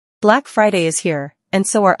Black Friday is here, and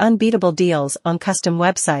so are unbeatable deals on custom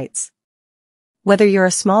websites. Whether you're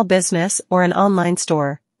a small business or an online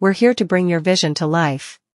store, we're here to bring your vision to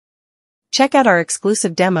life. Check out our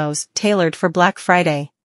exclusive demos tailored for Black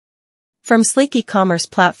Friday. From sleek e-commerce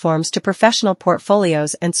platforms to professional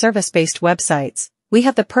portfolios and service-based websites, we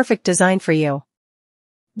have the perfect design for you.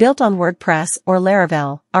 Built on WordPress or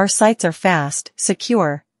Laravel, our sites are fast,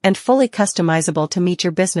 secure, and fully customizable to meet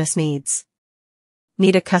your business needs.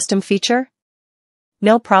 Need a custom feature?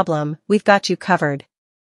 No problem, we've got you covered.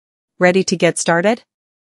 Ready to get started?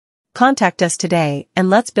 Contact us today and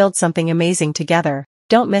let's build something amazing together.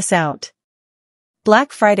 Don't miss out.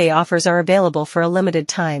 Black Friday offers are available for a limited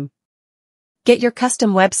time. Get your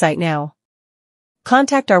custom website now.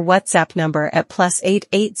 Contact our WhatsApp number at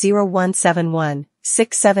 +880171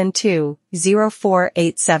 672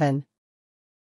 0487.